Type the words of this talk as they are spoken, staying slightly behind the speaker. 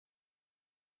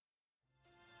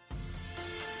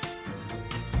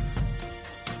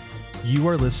You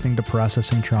are listening to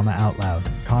Processing Trauma Out Loud,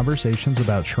 conversations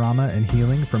about trauma and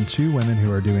healing from two women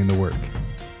who are doing the work.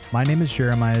 My name is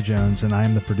Jeremiah Jones, and I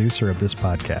am the producer of this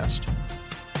podcast.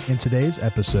 In today's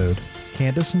episode,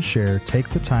 Candace and Cher take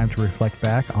the time to reflect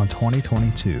back on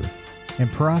 2022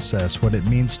 and process what it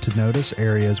means to notice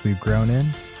areas we've grown in,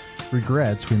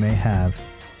 regrets we may have,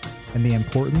 and the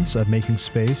importance of making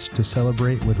space to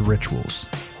celebrate with rituals.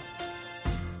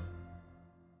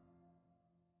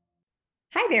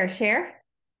 Hi there, Cher.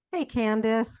 Hey,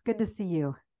 Candace. Good to see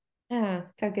you. Oh,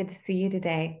 so good to see you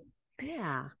today.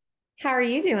 Yeah. How are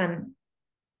you doing?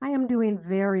 I am doing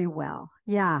very well.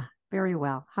 Yeah, very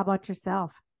well. How about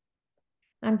yourself?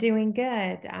 I'm doing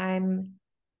good. I'm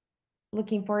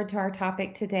looking forward to our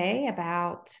topic today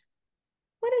about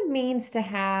what it means to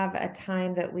have a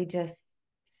time that we just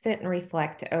sit and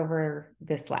reflect over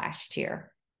this last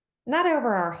year. Not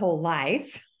over our whole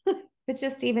life, but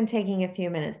just even taking a few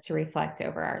minutes to reflect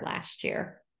over our last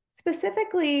year.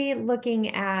 Specifically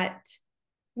looking at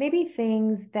maybe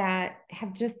things that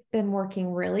have just been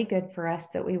working really good for us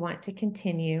that we want to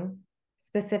continue,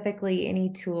 specifically any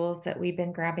tools that we've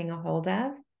been grabbing a hold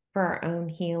of for our own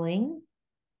healing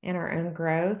and our own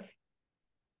growth.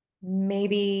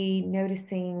 Maybe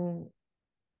noticing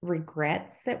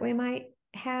regrets that we might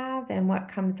have and what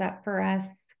comes up for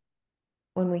us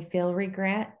when we feel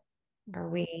regret. Are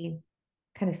we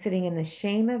kind of sitting in the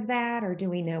shame of that, or do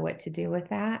we know what to do with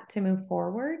that to move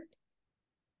forward?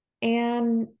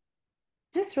 And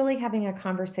just really having a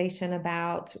conversation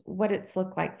about what it's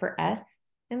looked like for us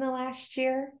in the last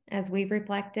year as we've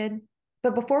reflected.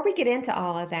 But before we get into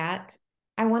all of that,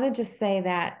 I want to just say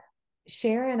that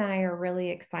Cher and I are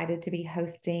really excited to be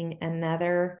hosting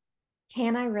another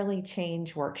Can I Really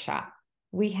Change workshop.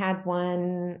 We had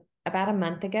one about a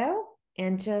month ago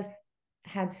and just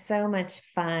had so much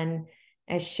fun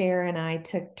as Cher and I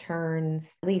took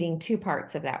turns leading two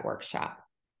parts of that workshop.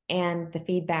 And the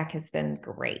feedback has been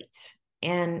great.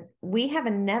 And we have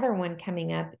another one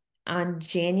coming up on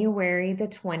January the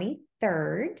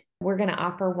 23rd. We're going to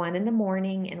offer one in the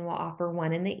morning and we'll offer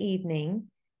one in the evening.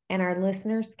 And our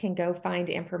listeners can go find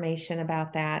information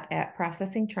about that at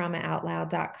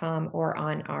processingtraumaoutloud.com or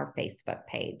on our Facebook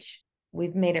page.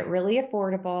 We've made it really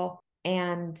affordable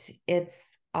and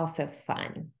it's also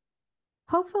fun.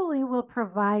 Hopefully, we'll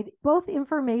provide both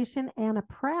information and a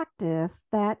practice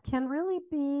that can really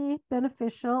be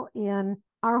beneficial in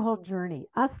our whole journey.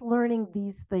 Us learning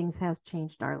these things has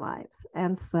changed our lives.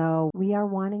 And so we are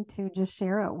wanting to just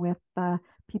share it with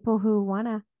people who want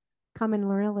to come and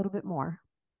learn a little bit more.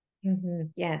 Mm-hmm.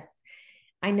 Yes.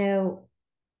 I know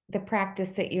the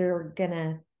practice that you're going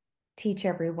to teach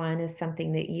everyone is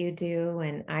something that you do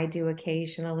and I do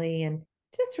occasionally, and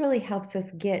just really helps us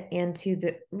get into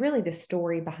the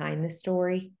story behind the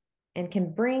story and can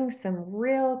bring some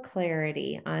real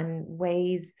clarity on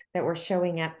ways that we're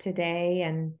showing up today.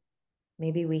 And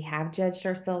maybe we have judged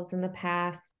ourselves in the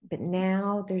past, but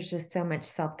now there's just so much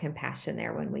self-compassion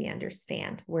there when we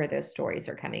understand where those stories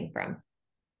are coming from.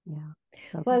 Yeah.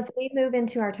 Well, as we move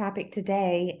into our topic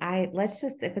today, let's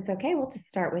just, if it's okay, we'll just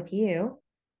start with you.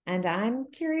 And I'm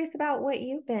curious about what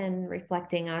you've been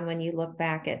reflecting on when you look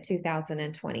back at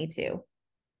 2022.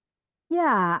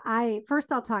 Yeah,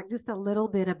 I'll talk just a little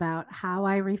bit about how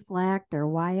I reflect or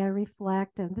why I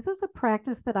reflect. And this is a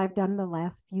practice that I've done the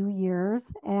last few years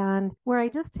and where I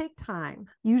just take time.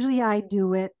 Usually I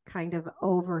do it kind of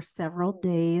over several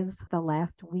days, the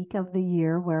last week of the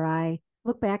year, where I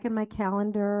look back in my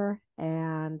calendar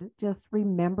and just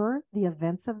remember the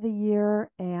events of the year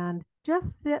and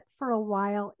just sit for a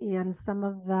while in some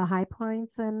of the high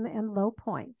points and low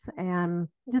points and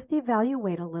just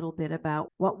evaluate a little bit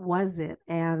about what was it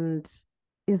and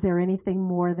is there anything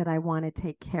more that I want to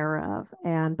take care of.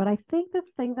 But I think the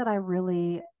thing that I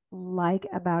really like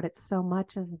about it so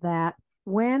much is that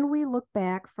when we look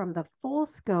back from the full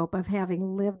scope of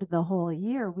having lived the whole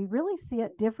year, we really see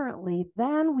it differently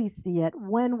than we see it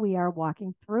when we are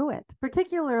walking through it,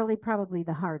 particularly probably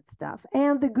the hard stuff.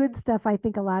 And the good stuff, I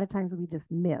think a lot of times we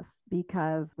just miss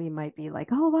because we might be like,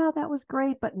 oh, wow, that was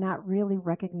great, but not really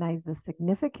recognize the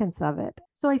significance of it.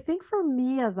 So I think for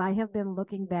me, as I have been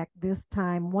looking back this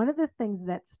time, one of the things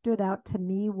that stood out to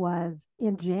me was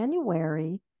in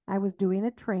January, I was doing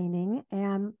a training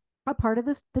and a part of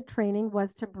the training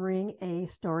was to bring a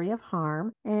story of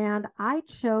harm. And I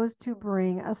chose to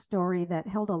bring a story that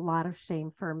held a lot of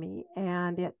shame for me.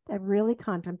 And I really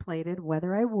contemplated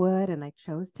whether I would, and I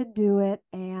chose to do it.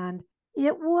 And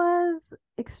it was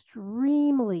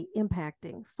extremely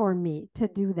impacting for me to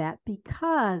do that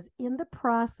because in the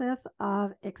process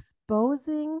of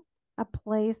exposing a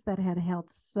place that had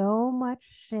held so much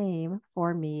shame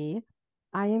for me,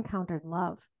 I encountered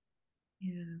love.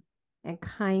 Yeah. And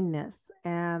kindness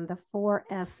and the 4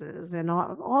 S's and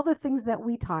all the things that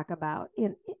we talk about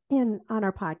in on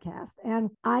our podcast. And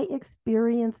I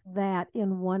experienced that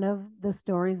in one of the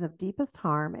stories of deepest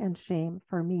harm and shame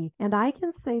for me. And I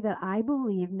can say that I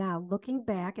believe now, looking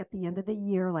back at the end of the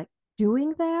year, like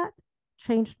doing that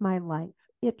changed my life.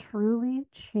 It truly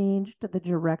changed the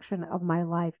direction of my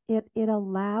life. It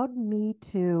allowed me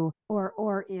to,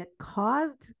 or it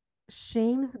caused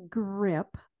shame's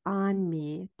grip on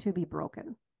me to be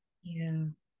broken. Yeah.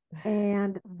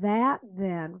 And that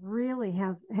then really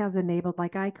has enabled,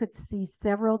 like I could see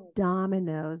several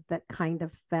dominoes that kind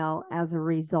of fell as a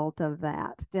result of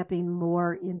that, stepping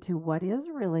more into what is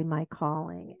really my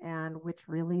calling, and which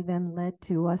really then led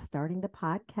to us starting the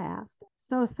podcast.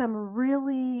 So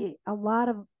a lot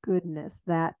of goodness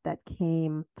that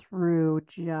came through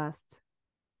just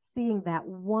seeing that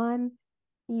one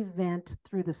event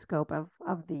through the scope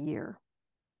of the year.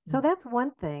 So that's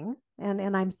one thing.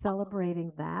 And I'm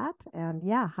celebrating that. And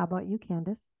yeah, how about you,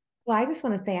 Candace? Well, I just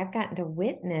want to say I've gotten to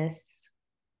witness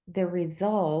the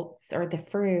results or the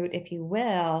fruit, if you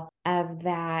will, of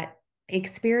that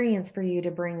experience for you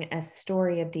to bring a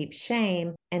story of deep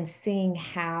shame and seeing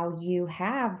how you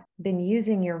have been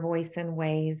using your voice in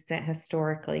ways that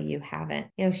historically you haven't.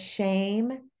 You know,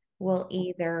 shame will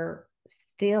either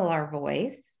steal our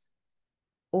voice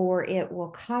or it will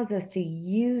cause us to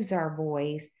use our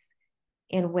voice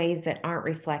in ways that aren't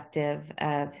reflective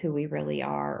of who we really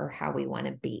are or how we want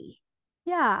to be.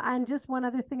 Yeah. And just one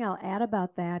other thing I'll add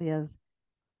about that is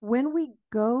when we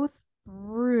go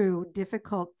through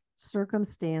difficult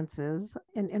circumstances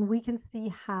and we can see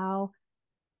how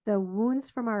the wounds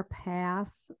from our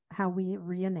past, how we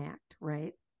reenact,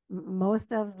 right?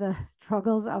 Most of the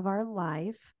struggles of our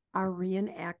life are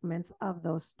reenactments of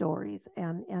those stories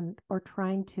and or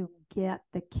trying to get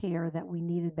the care that we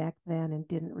needed back then and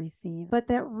didn't receive. But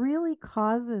that really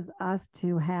causes us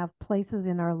to have places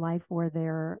in our life where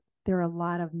there are a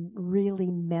lot of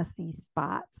really messy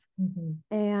spots,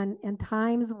 and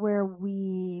times where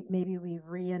we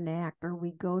reenact or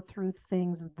we go through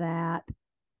things that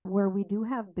where we do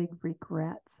have big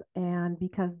regrets, and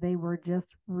because they were just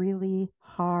really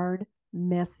hard,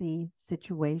 messy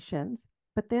situations.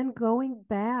 But then going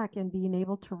back and being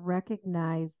able to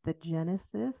recognize the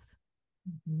genesis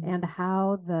and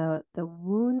how the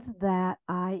wounds that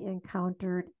I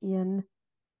encountered in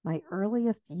my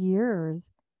earliest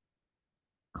years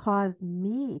caused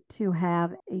me to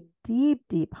have a deep,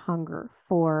 deep hunger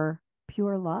for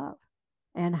pure love,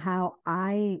 and how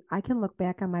I can look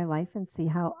back on my life and see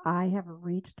how I have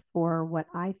reached for what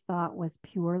I thought was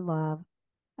pure love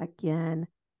again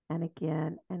and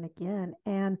again and again,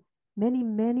 and many,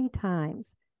 many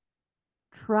times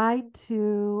tried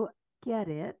to get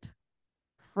it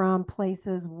from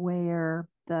places where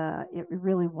it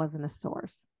really wasn't a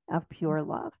source of pure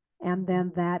love. And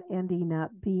then that ending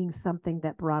up being something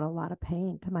that brought a lot of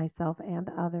pain to myself and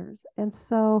others. And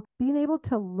so being able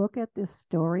to look at this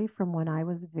story from when I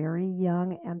was very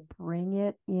young and bring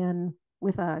it in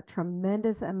with a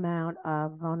tremendous amount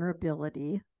of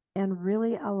vulnerability and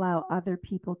really allow other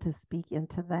people to speak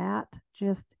into that,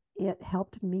 just it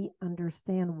helped me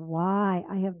understand why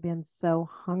I have been so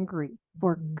hungry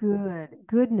for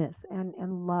goodness and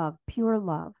love, pure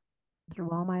love through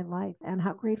all my life, and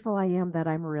how grateful I am that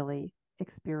I'm really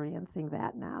experiencing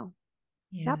that now.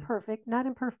 Yeah. Not perfect, not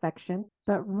in perfection,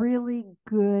 but really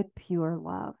good, pure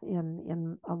love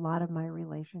in a lot of my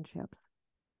relationships.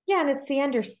 Yeah, and it's the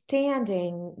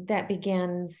understanding that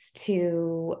begins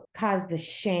to cause the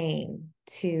shame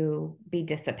to be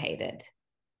dissipated.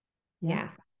 Yeah.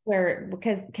 Where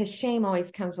because shame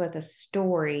always comes with a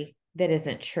story that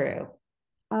isn't true.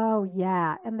 Oh,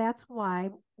 yeah. And that's why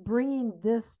bringing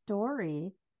this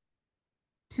story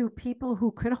to people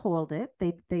who could hold it,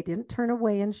 they didn't turn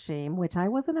away in shame, which I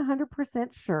wasn't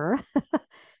 100% sure.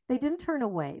 They didn't turn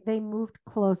away. They moved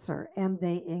closer and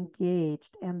they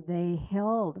engaged and they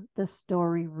held the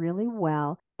story really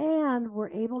well and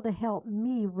were able to help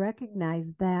me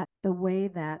recognize that the way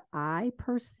that I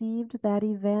perceived that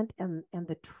event and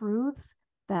the truths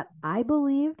that I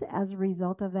believed as a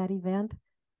result of that event,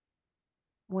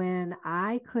 when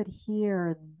I could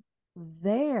hear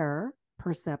their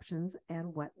perceptions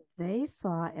and what they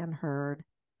saw and heard,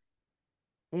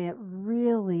 it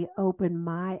really opened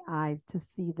my eyes to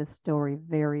see the story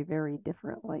very, very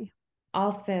differently.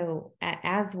 Also,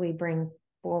 as we bring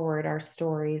forward our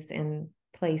stories in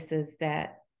places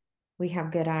that we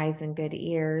have good eyes and good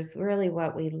ears, really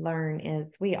what we learn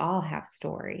is we all have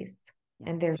stories.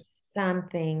 And there's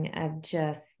something of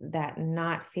just that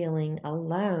not feeling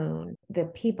alone. The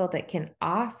people that can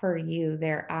offer you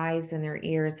their eyes and their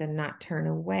ears and not turn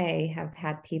away have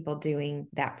had people doing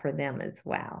that for them as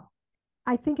well.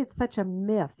 I think it's such a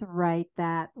myth, right?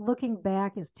 That looking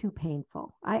back is too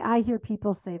painful. I hear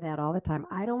people say that all the time.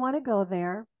 I don't want to go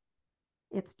there.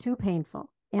 It's too painful.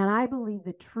 And I believe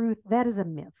the truth, that is a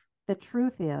myth. The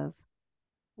truth is,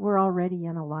 we're already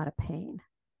in a lot of pain.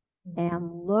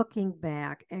 And looking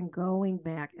back and going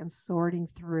back and sorting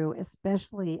through,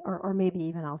 especially, or maybe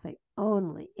even I'll say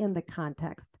only in the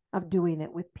context of doing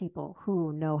it with people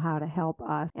who know how to help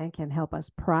us and can help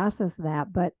us process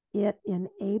that. But it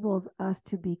enables us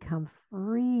to become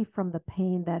free from the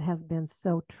pain that has been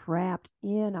so trapped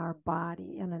in our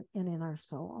body and in our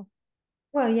soul.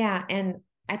 Well, yeah. And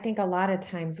I think a lot of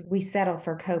times we settle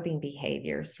for coping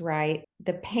behaviors, right?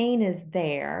 The pain is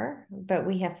there, but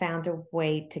we have found a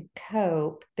way to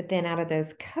cope. But then out of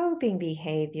those coping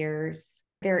behaviors,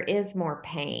 there is more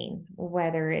pain,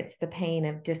 whether it's the pain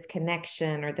of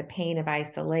disconnection or the pain of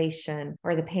isolation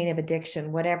or the pain of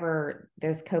addiction, whatever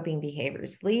those coping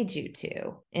behaviors lead you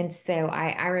to. And so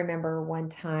I remember one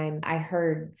time I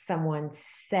heard someone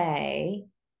say,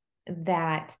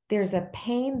 that there's a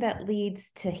pain that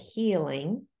leads to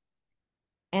healing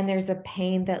and there's a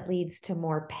pain that leads to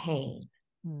more pain.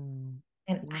 And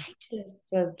I just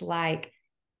was like,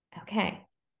 okay.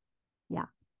 Yeah.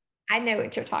 I know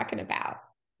what you're talking about.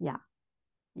 Yeah.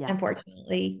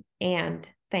 Unfortunately and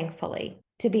thankfully,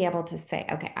 to be able to say,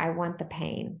 okay, I want the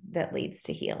pain that leads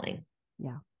to healing.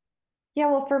 Yeah.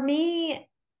 Well, for me,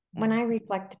 when I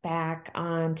reflect back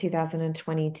on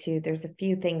 2022, there's a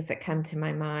few things that come to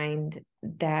my mind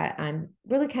that I'm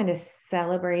really kind of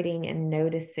celebrating and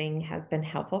noticing has been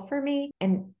helpful for me.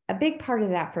 And a big part of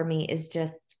that for me is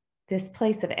just this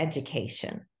place of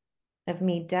education, of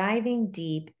me diving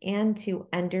deep into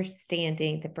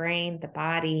understanding the brain, the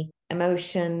body,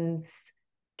 emotions,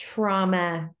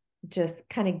 trauma, just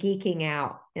kind of geeking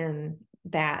out in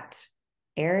that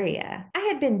area. I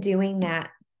had been doing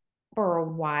that for a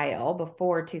while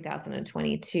before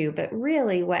 2022, but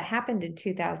really what happened in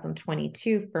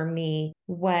 2022 for me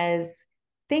was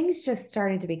things just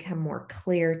started to become more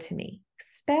clear to me,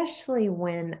 especially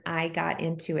when I got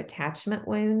into attachment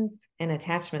wounds and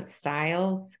attachment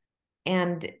styles.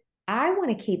 And I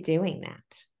want to keep doing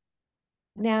that.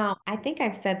 Now, I think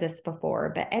I've said this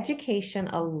before, but education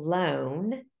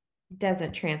alone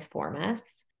doesn't transform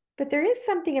us. But there is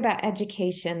something about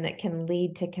education that can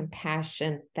lead to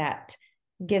compassion that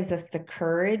gives us the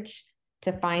courage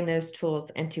to find those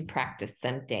tools and to practice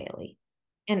them daily.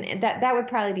 And that would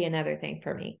probably be another thing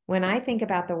for me. When I think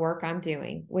about the work I'm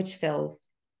doing, which feels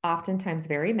oftentimes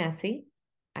very messy,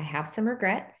 I have some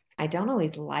regrets. I don't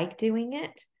always like doing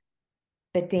it,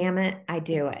 but damn it, I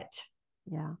do it.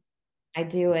 Yeah. I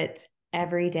do it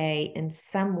every day in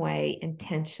some way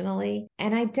intentionally.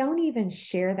 And I don't even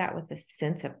share that with a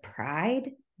sense of pride.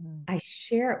 I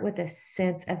share it with a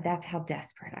sense of that's how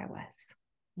desperate I was.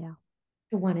 Yeah.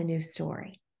 To want a new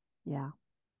story. Yeah.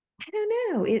 I don't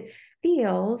know. It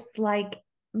feels like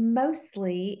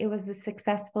mostly it was a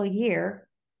successful year,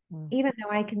 even though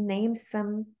I can name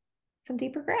some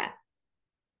deep regret.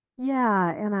 Yeah.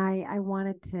 And I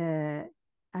wanted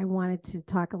to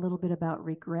talk a little bit about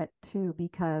regret too,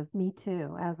 because me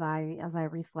too, as I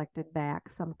reflected back,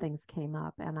 some things came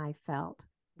up and I felt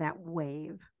that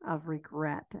wave of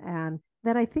regret, and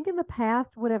that I think in the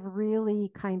past would have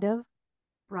really kind of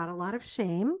brought a lot of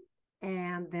shame.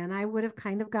 And then I would have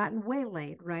kind of gotten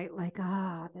waylaid, right? Like,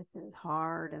 this is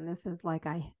hard. And this is like,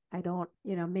 I don't,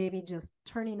 maybe just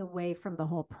turning away from the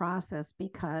whole process,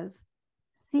 because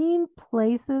seeing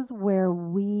places where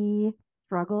we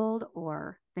struggled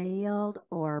or failed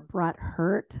or brought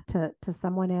hurt to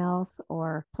someone else,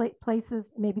 or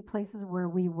places where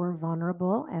we were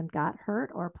vulnerable and got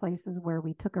hurt, or places where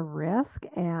we took a risk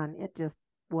and it just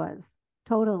was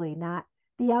totally not,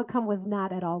 the outcome was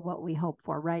not at all what we hoped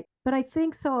for, right? But I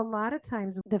think so a lot of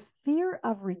times the fear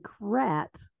of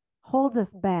regret holds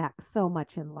us back so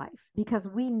much in life, because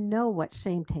we know what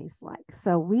shame tastes like.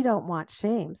 So we don't want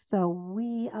shame. So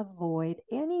we avoid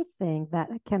anything that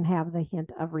can have the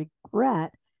hint of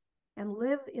regret, and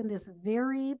live in this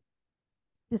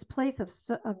place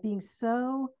of being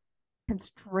so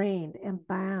constrained and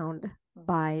bound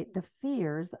by the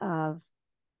fears of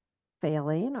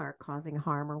failing or causing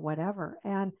harm or whatever.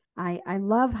 And I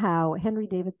love how Henry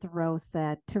David Thoreau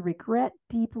said, to regret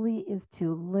deeply is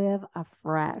to live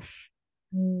afresh.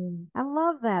 I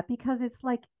love that, because it's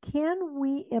like, can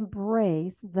we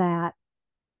embrace that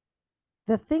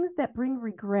the things that bring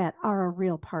regret are a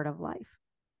real part of life?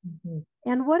 Mhm.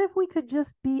 And what if we could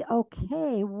just be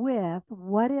okay with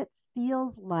what it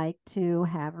feels like to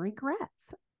have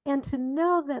regrets? And to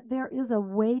know that there is a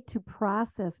way to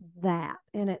process that.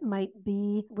 And it might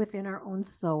be within our own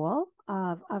soul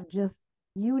of just,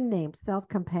 you named self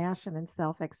compassion and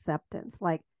self acceptance.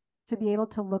 Like to be able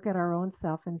to look at our own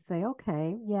self and say,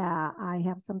 okay, yeah, I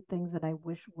have some things that I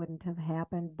wish wouldn't have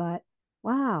happened, but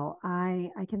wow,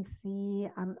 I can see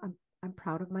I'm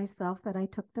proud of myself that I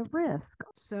took the risk.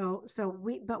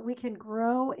 But we can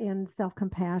grow in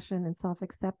self-compassion and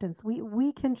self-acceptance.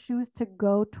 We can choose to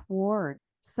go toward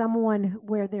someone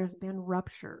where there's been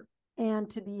rupture and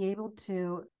to be able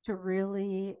to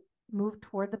really move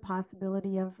toward the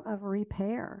possibility of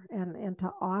repair and to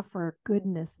offer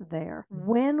goodness there.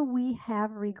 When we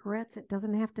have regrets, it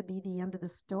doesn't have to be the end of the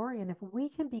story. And if we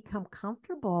can become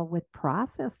comfortable with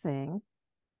processing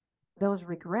those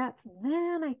regrets,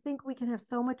 then I think we can have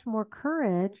so much more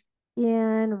courage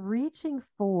in reaching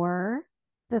for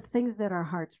the things that our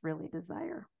hearts really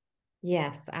desire.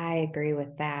 Yes, I agree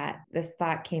with that. This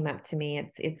thought came up to me.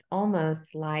 It's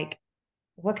almost like,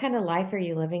 what kind of life are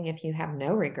you living if you have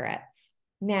no regrets?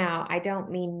 Now, I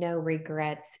don't mean no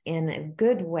regrets in a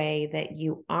good way, that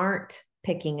you aren't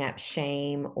picking up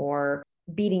shame or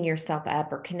beating yourself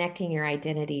up or connecting your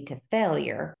identity to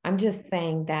failure. I'm just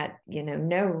saying that,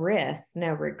 no risks,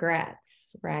 no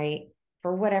regrets, right?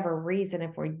 For whatever reason,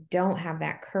 if we don't have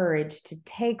that courage to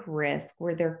take risk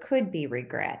where there could be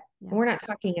regret, Yeah. we're not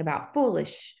talking about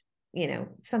foolish,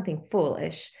 something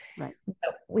foolish, Right.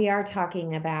 but we are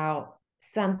talking about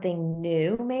something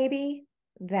new, maybe,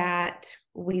 that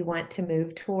we want to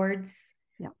move towards.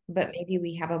 Yeah. But maybe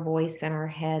we have a voice in our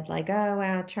head like, oh,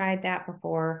 well, I tried that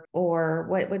before, or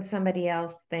what would somebody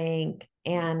else think?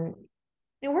 And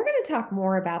we're going to talk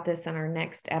more about this in our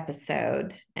next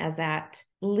episode, as that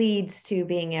leads to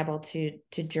being able to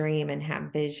dream and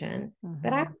have vision. Mm-hmm.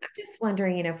 But I'm just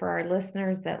wondering, for our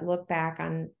listeners that look back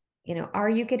on, are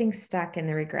you getting stuck in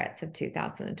the regrets of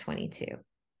 2022?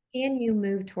 Can you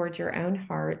move towards your own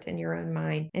heart and your own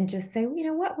mind and just say,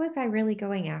 what was I really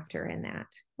going after in that?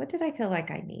 What did I feel like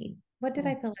I need? What did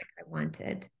I feel like I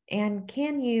wanted? And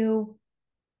can you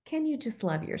just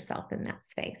love yourself in that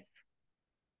space?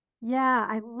 Yeah,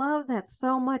 I love that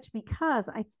so much because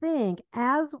I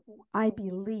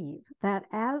believe that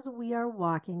as we are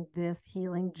walking this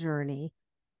healing journey,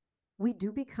 we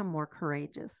do become more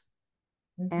courageous.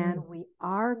 And we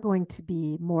are going to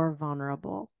be more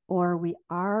vulnerable, or we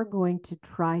are going to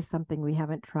try something we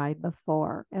haven't tried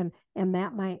before. And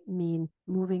that might mean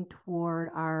moving toward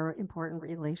our important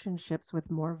relationships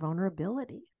with more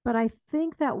vulnerability. But I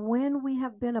think that when we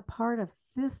have been a part of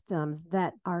systems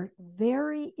that are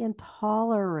very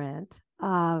intolerant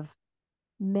of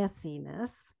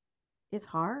messiness, it's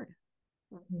hard.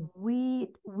 We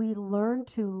learn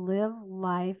to live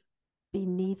life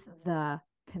beneath the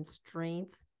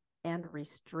constraints and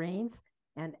restraints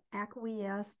and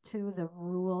acquiesce to the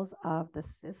rules of the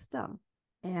system.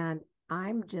 And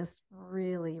I'm just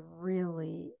really,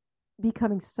 really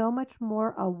becoming so much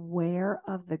more aware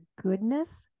of the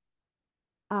goodness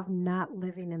of not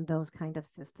living in those kind of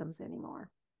systems anymore.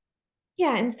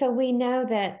 Yeah, and so we know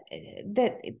that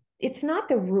it's not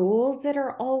the rules that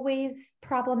are always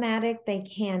problematic. They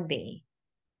can be,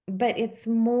 but it's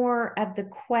more of the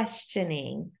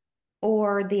questioning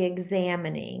or the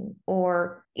examining,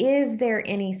 or is there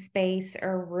any space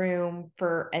or room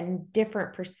for a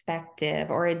different perspective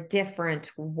or a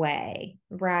different way,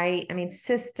 right? I mean,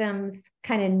 systems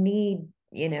kind of need,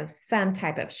 some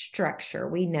type of structure.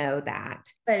 We know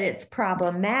that. But it's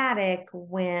problematic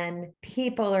when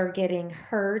people are getting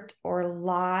hurt or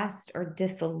lost or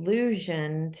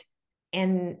disillusioned,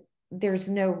 and there's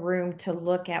no room to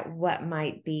look at what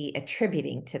might be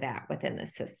attributing to that within the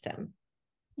system.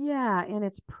 Yeah, and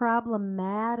it's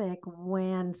problematic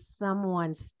when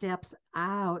someone steps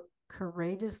out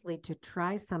courageously to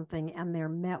try something and they're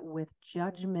met with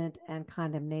judgment and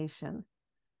condemnation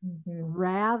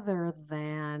rather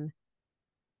than,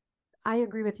 I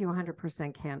agree with you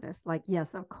 100%, Candace. Like,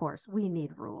 yes, of course, we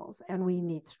need rules and we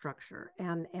need structure,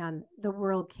 and the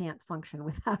world can't function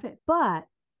without it. But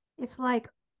it's like,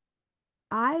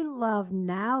 I love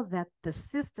now that the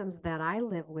systems that I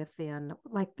live within,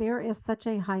 like there is such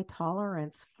a high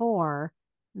tolerance for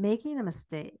making a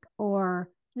mistake, or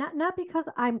not because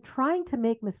I'm trying to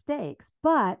make mistakes,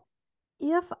 but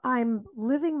if I'm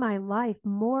living my life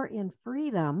more in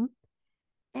freedom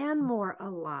and more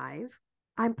alive,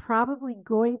 I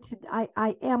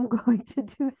am going to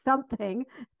do something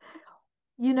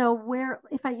where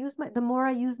if the more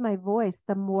I use my voice,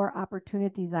 the more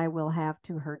opportunities I will have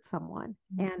to hurt someone.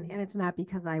 And it's not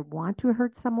because I want to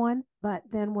hurt someone, but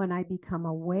then when I become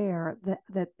aware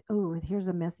that oh, here's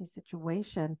a messy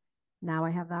situation, now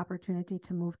I have the opportunity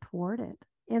to move toward it.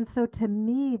 And so to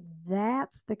me,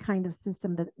 that's the kind of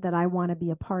system that I want to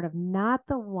be a part of, not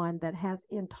the one that has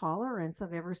intolerance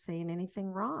of ever saying anything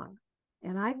wrong.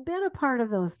 And I've been a part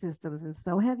of those systems, and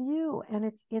so have you. And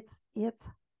it's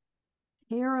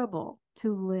terrible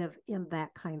to live in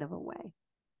that kind of a way.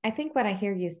 I think what I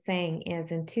hear you saying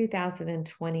is in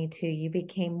 2022, you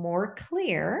became more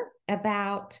clear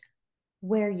about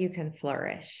where you can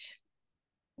flourish.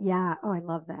 Yeah. Oh, I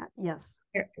love that. Yes.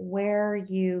 Where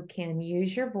you can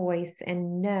use your voice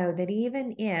and know that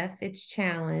even if it's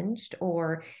challenged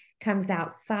or comes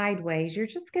out sideways, you're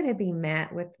just going to be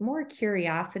met with more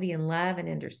curiosity and love and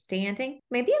understanding.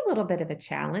 Maybe a little bit of a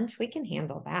challenge. We can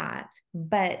handle that,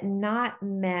 but not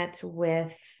met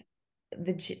with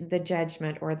the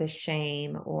judgment or the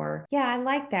shame. Or yeah, I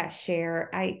like that, Cher.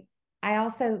 I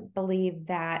also believe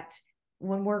that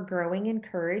when we're growing in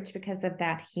courage because of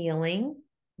that healing,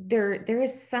 there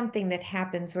is something that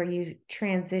happens where you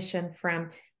transition from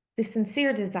the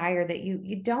sincere desire that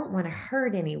you don't want to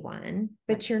hurt anyone,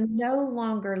 but you're no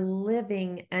longer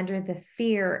living under the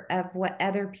fear of what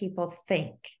other people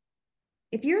think.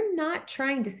 If you're not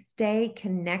trying to stay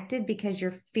connected because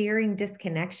you're fearing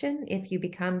disconnection, if you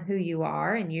become who you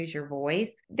are and use your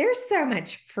voice, there's so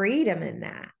much freedom in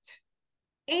that.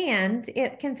 And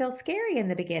it can feel scary in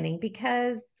the beginning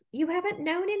because you haven't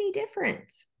known any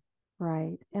different.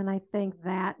 Right. And I think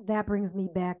that brings me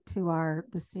back to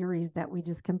the series that we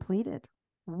just completed.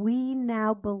 We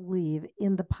now believe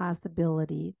in the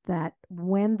possibility that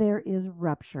when there is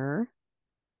rupture,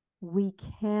 we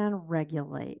can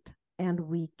regulate and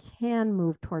we can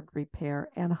move toward repair,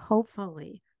 and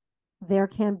hopefully there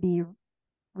can be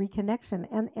reconnection.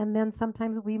 And then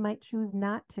sometimes we might choose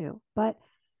not to. But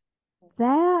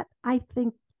that, I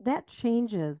think, that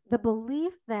changes the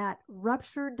belief that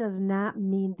rupture does not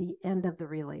mean the end of the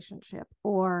relationship,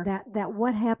 or that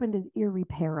what happened is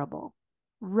irreparable.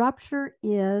 Rupture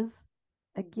is,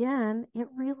 again, it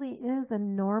really is a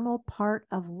normal part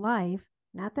of life.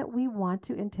 Not that we want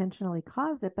to intentionally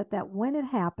cause it, but that when it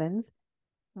happens,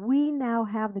 we now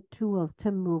have the tools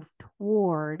to move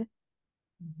toward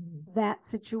that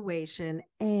situation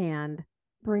and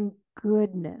bring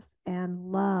goodness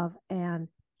and love and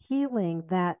healing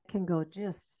that can go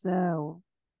just so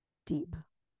deep.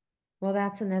 Well,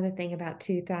 that's another thing about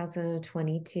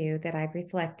 2022 that I've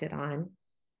reflected on.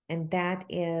 And that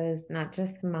is not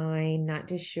just mine, not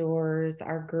just yours,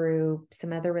 our group,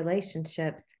 some other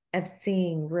relationships, of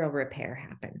seeing real repair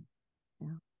happen. Yeah.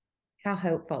 How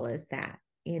hopeful is that,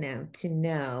 to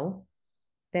know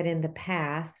that in the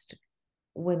past,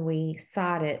 when we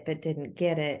sought it but didn't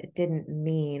get it, it didn't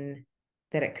mean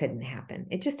that it couldn't happen.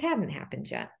 It just hadn't happened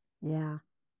yet. Yeah.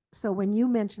 So when you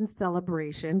mentioned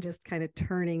celebration, just kind of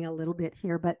turning a little bit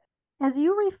here, but as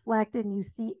you reflect and you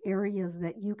see areas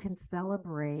that you can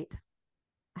celebrate,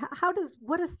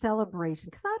 what is celebration?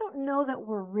 Because I don't know that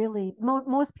we're really,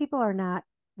 most people are not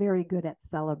very good at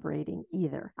celebrating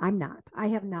either. I'm not. I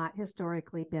have not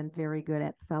historically been very good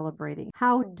at celebrating.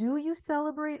 How do you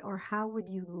celebrate, or how would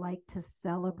you like to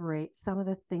celebrate some of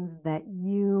the things that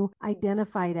you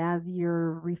identified as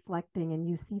you're reflecting and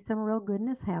you see some real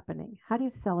goodness happening? How do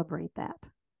you celebrate that?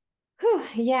 Whew,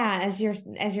 yeah, as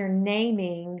you're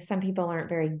naming, some people aren't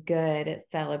very good at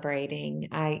celebrating.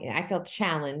 I feel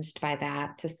challenged by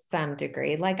that to some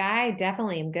degree. Like I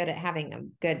definitely am good at having a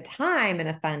good time and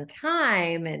a fun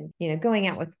time and going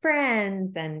out with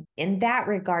friends and in that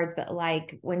regards, but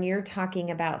like when you're talking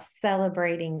about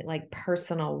celebrating like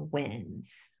personal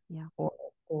wins or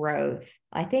growth,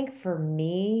 I think for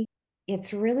me,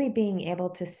 it's really being able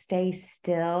to stay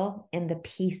still in the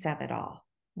peace of it all.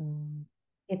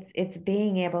 It's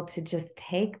being able to just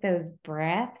take those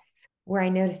breaths where I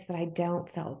notice that I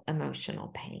don't feel emotional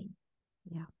pain.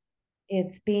 Yeah.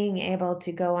 It's being able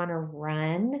to go on a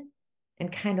run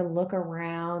and kind of look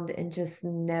around and just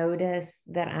notice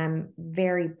that I'm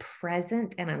very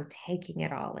present and I'm taking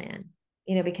it all in,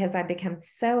 because I've become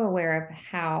so aware of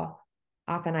how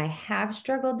often I have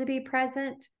struggled to be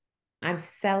present. I'm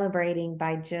celebrating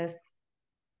by just,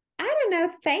 I don't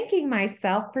know, thanking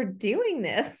myself for doing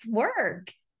this work.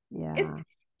 Yeah.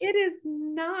 It is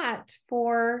not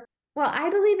for, well, I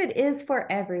believe it is for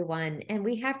everyone. And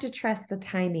we have to trust the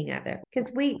timing of it.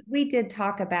 Because we did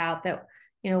talk about that,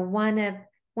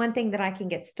 one thing that I can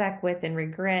get stuck with and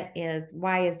regret is,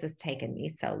 why is this taking me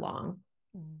so long?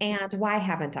 And why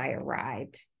haven't I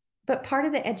arrived? But part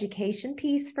of the education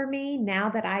piece for me, now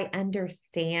that I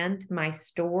understand my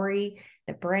story,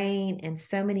 the brain, and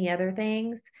so many other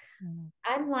things,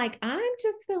 I'm like, I'm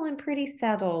just feeling pretty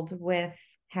settled with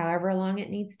however long it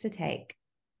needs to take.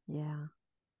 Yeah,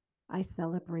 I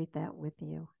celebrate that with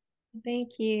you.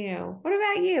 Thank you. What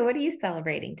about you? What are you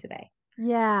celebrating today?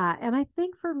 Yeah, and I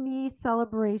think for me,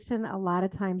 celebration a lot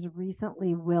of times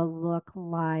recently will look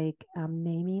like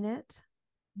naming it,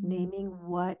 naming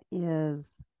what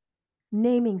is,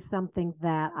 naming something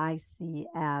that I see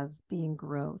as being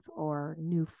growth or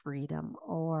new freedom,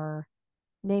 or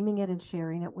naming it and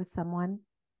sharing it with someone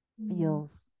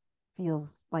feels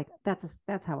like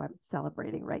that's how I'm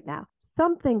celebrating right now.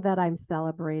 Something that I'm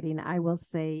celebrating, I will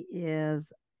say,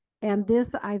 is, and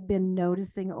this I've been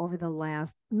noticing over the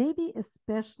last, maybe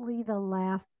especially the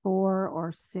last 4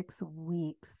 or 6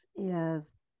 weeks,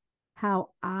 is how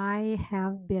I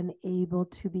have been able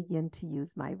to begin to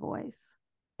use my voice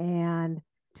and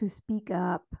to speak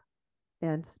up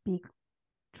and speak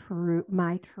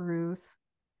my truth,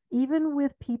 even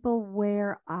with people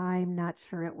where I'm not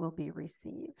sure it will be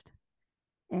received.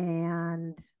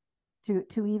 And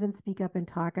to even speak up and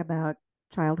talk about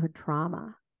childhood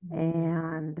trauma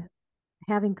and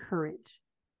having courage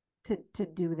to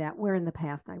do that, where in the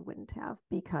past I wouldn't have,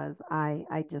 because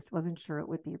I just wasn't sure it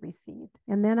would be received.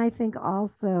 And then I think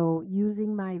also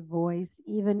using my voice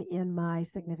even in my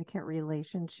significant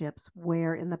relationships,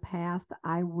 where in the past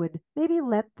I would maybe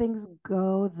let things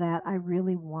go that I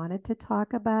really wanted to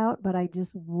talk about, but I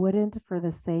just wouldn't, for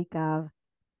the sake of,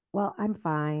 well, I'm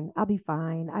fine. I'll be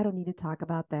fine. I don't need to talk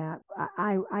about that.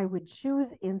 I would choose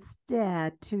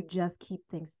instead to just keep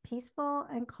things peaceful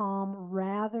and calm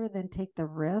rather than take the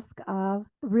risk of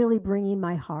really bringing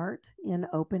my heart in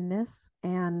openness.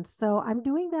 And so I'm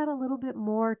doing that a little bit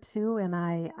more too. And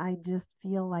I just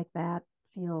feel like that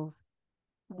feels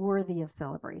worthy of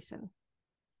celebration.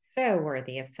 So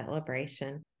worthy of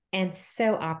celebration and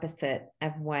so opposite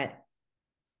of what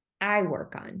I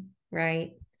work on,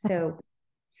 right? So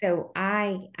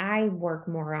I work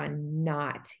more on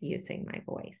not using my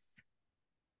voice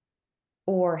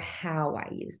or how I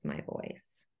use my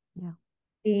voice. Yeah.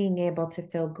 Being able to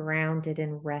feel grounded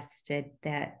and rested,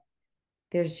 that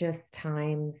there's just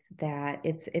times that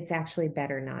it's actually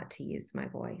better not to use my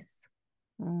voice.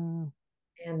 Mm.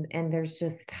 And there's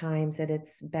just times that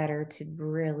it's better to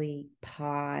really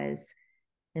pause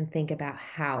and think about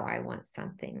how I want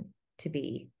something to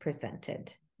be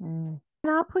presented. Mm.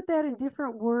 And I'll put that in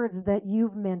different words that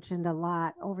you've mentioned a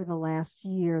lot over the last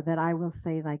year, that I will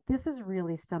say, like, this is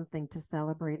really something to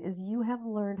celebrate, is you have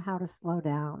learned how to slow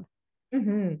down.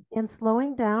 Mm-hmm. And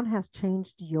slowing down has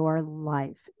changed your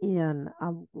life in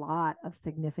a lot of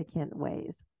significant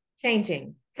ways.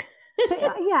 Changing.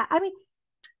 Yeah, I mean,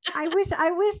 I wish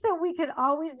that we could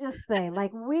always just say,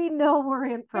 like, we know we're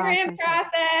in We're in process.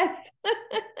 process.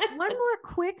 One more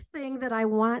quick thing that I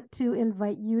want to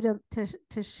invite you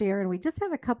to share, and we just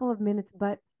have a couple of minutes,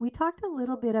 but we talked a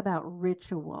little bit about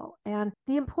ritual and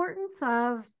the importance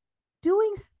of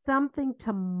doing something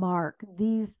to mark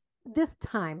this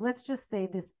time. Let's just say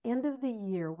this end of the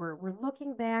year. We're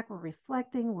looking back, we're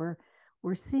reflecting,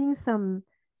 we're seeing some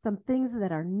things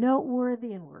that are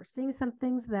noteworthy, and we're seeing some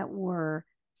things that we're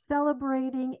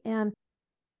celebrating. And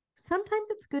sometimes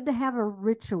it's good to have a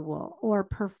ritual or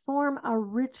perform a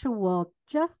ritual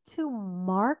just to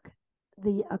mark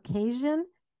the occasion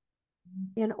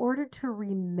in order to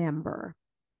remember.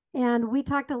 And we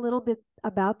talked a little bit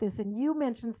about this, and you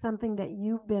mentioned something that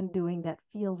you've been doing that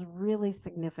feels really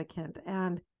significant.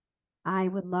 And I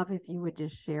would love if you would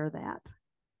just share that.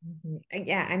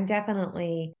 Yeah, I'm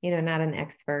definitely, not an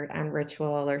expert on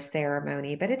ritual or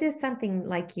ceremony, but it is something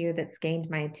like you that's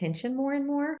gained my attention more and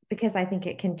more, because I think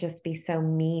it can just be so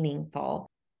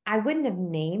meaningful. I wouldn't have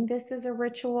named this as a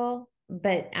ritual,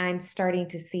 but I'm starting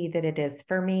to see that it is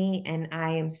for me. And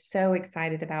I am so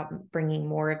excited about bringing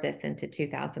more of this into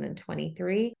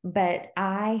 2023. But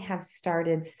I have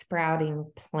started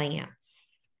sprouting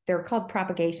plants. They're called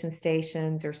propagation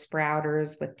stations or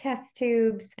sprouters with test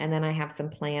tubes. And then I have some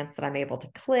plants that I'm able to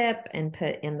clip and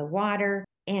put in the water.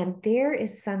 And there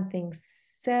is something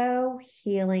so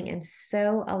healing and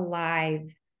so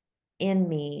alive in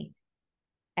me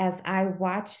as I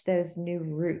watch those new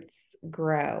roots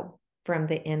grow from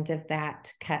the end of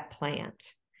that cut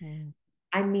plant.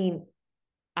 I mean,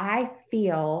 I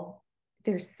feel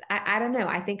I don't know.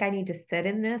 I think I need to sit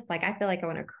in this. Like, I feel like I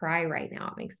want to cry right now.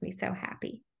 It makes me so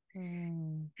happy.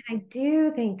 And I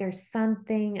do think there's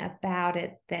something about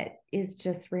it that is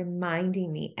just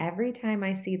reminding me every time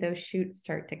I see those shoots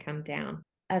start to come down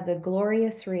of the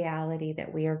glorious reality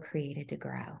that we are created to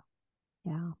grow.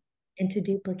 Yeah. and to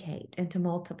duplicate and to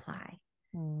multiply.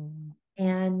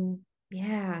 And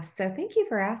yeah, so thank you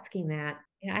for asking that.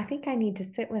 Yeah, I think I need to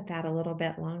sit with that a little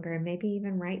bit longer and maybe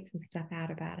even write some stuff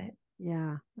out about it.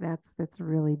 Yeah, that's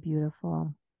really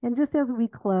beautiful. And just as we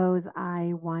close,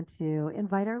 I want to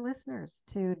invite our listeners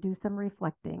to do some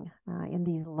reflecting in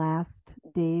these last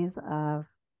days of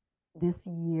this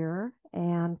year,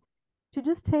 and to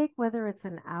just take, whether it's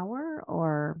an hour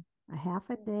or a half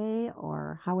a day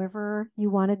or however you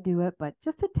want to do it, but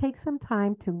just to take some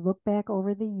time to look back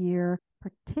over the year,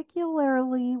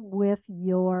 particularly with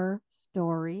your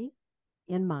story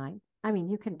in mind. I mean,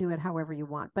 you can do it however you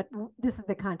want, but this is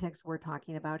the context we're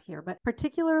talking about here. But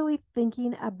particularly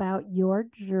thinking about your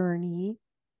journey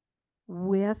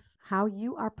with how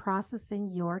you are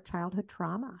processing your childhood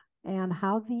trauma and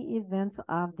how the events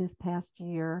of this past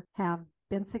year have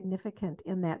been significant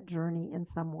in that journey in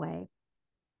some way.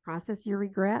 Process your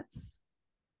regrets,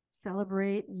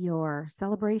 celebrate your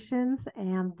celebrations,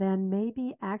 and then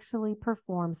maybe actually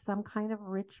perform some kind of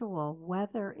ritual,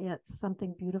 whether it's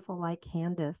something beautiful like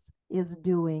Candace is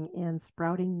doing in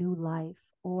Sprouting New Life,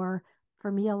 or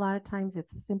for me, a lot of times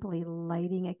it's simply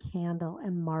lighting a candle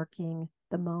and marking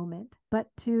the moment. But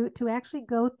to actually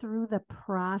go through the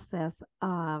process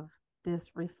of this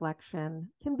reflection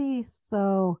can be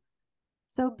so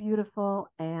beautiful,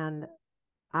 and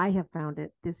I have found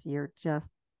it this year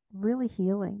just really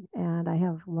healing, and I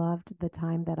have loved the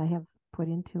time that I have put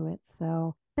into it.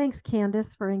 So thanks,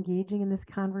 Candace, for engaging in this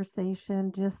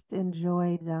conversation. Just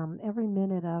enjoyed every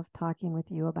minute of talking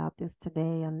with you about this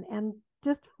today, and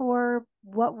just for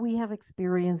what we have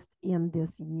experienced in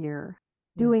this year,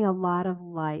 doing a lot of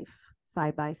life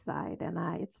side by side. And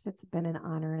it's been an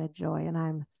honor and a joy, and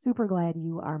I'm super glad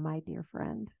you are my dear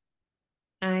friend.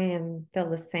 I feel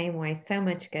the same way. So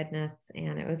much goodness,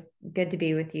 and it was good to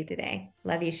be with you today.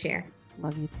 Love you, Cher.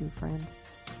 Love you too, friend.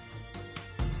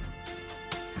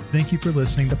 Thank you for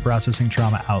listening to Processing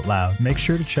Trauma Out Loud. Make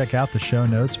sure to check out the show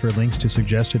notes for links to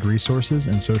suggested resources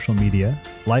and social media.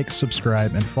 Like,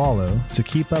 subscribe, and follow to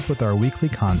keep up with our weekly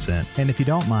content. And if you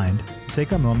don't mind,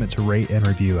 take a moment to rate and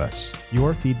review us.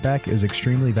 Your feedback is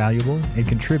extremely valuable and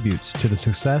contributes to the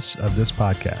success of this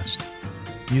podcast.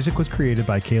 Music was created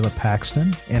by Caleb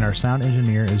Paxton, and our sound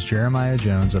engineer is Jeremiah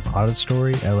Jones of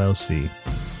Auditory LLC.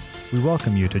 We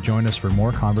welcome you to join us for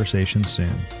more conversations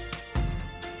soon.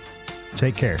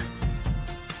 Take care.